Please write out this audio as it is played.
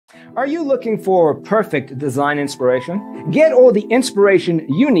Are you looking for perfect design inspiration? Get all the inspiration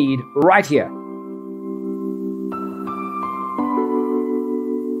you need right here.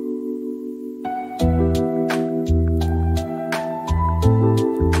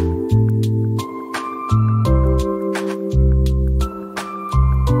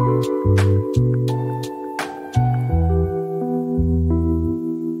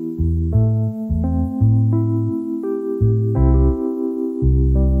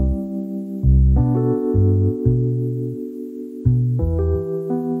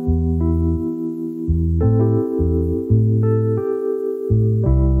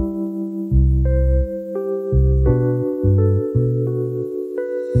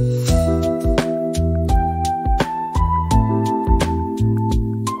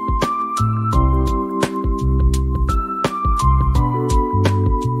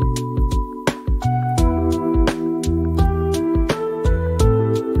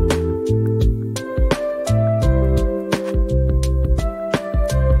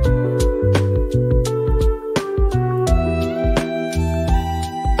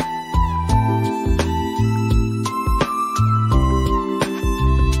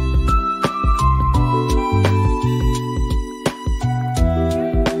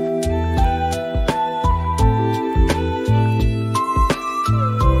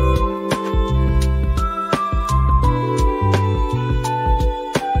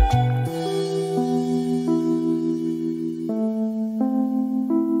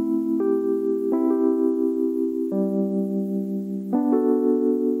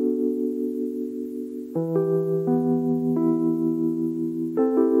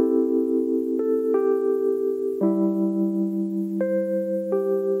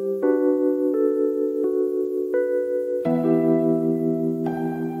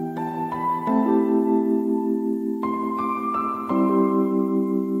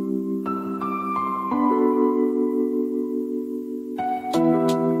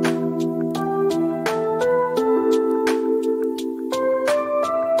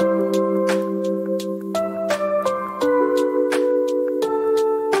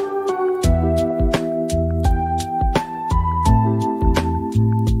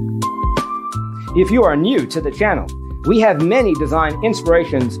 If you are new to the channel, we have many design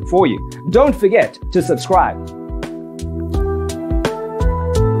inspirations for you. Don't forget to subscribe.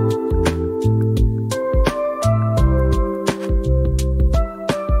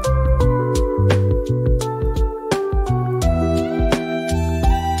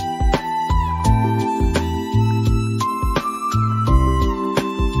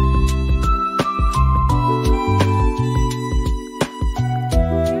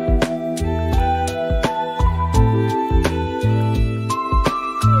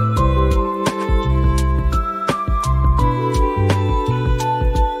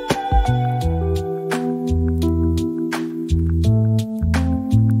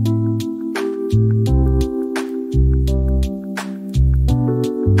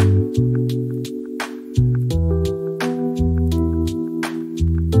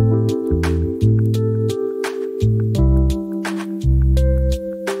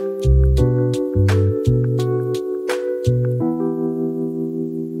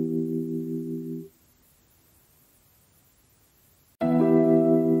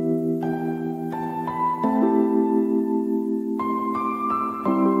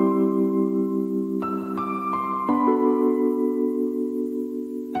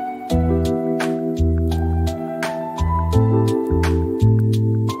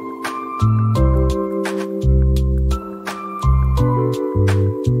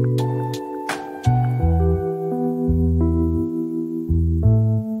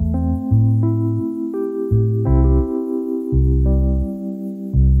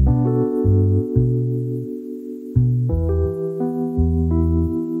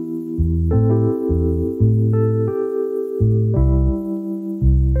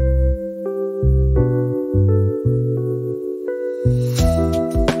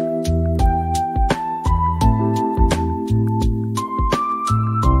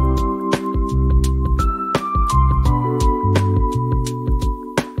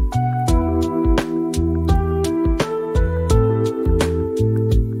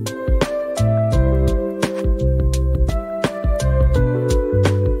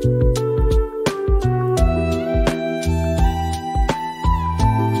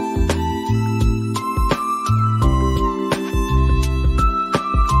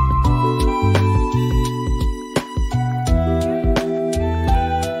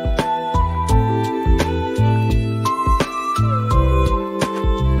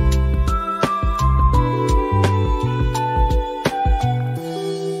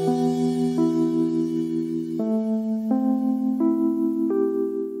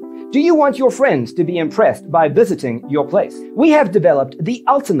 Do you want your friends to be impressed by visiting your place? We have developed the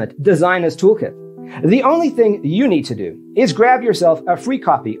ultimate designer's toolkit. The only thing you need to do is grab yourself a free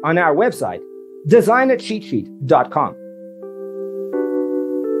copy on our website, designercheatsheet.com.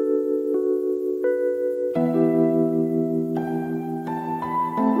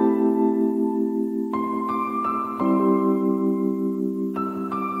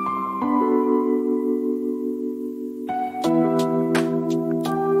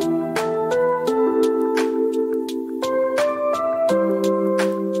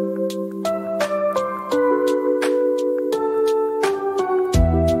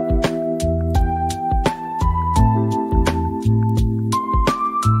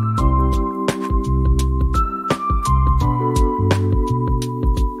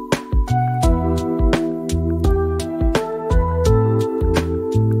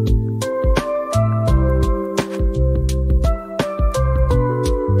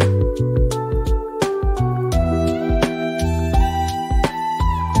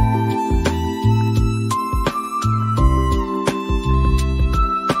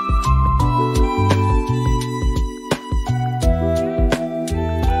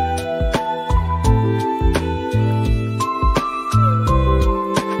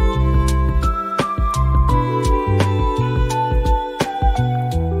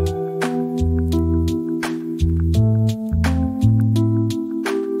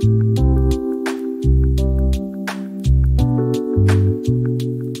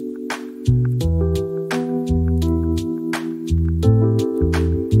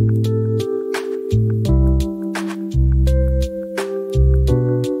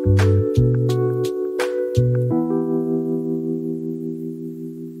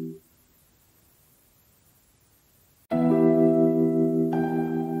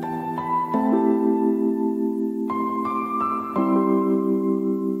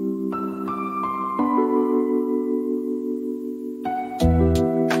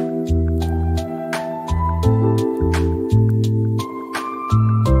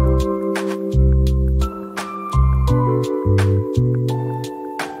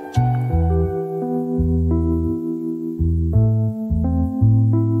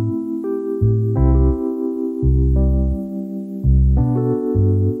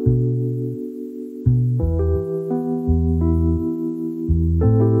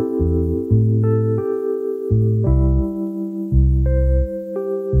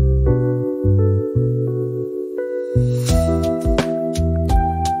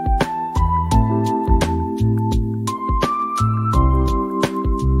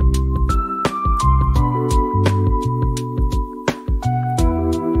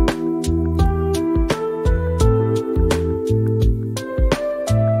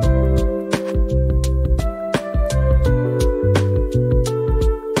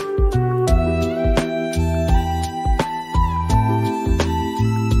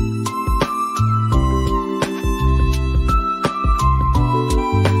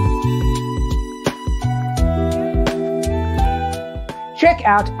 Check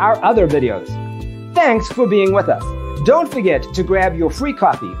out our other videos. Thanks for being with us. Don't forget to grab your free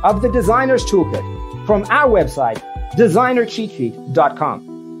copy of the Designer's Toolkit from our website, designercheatsheet.com.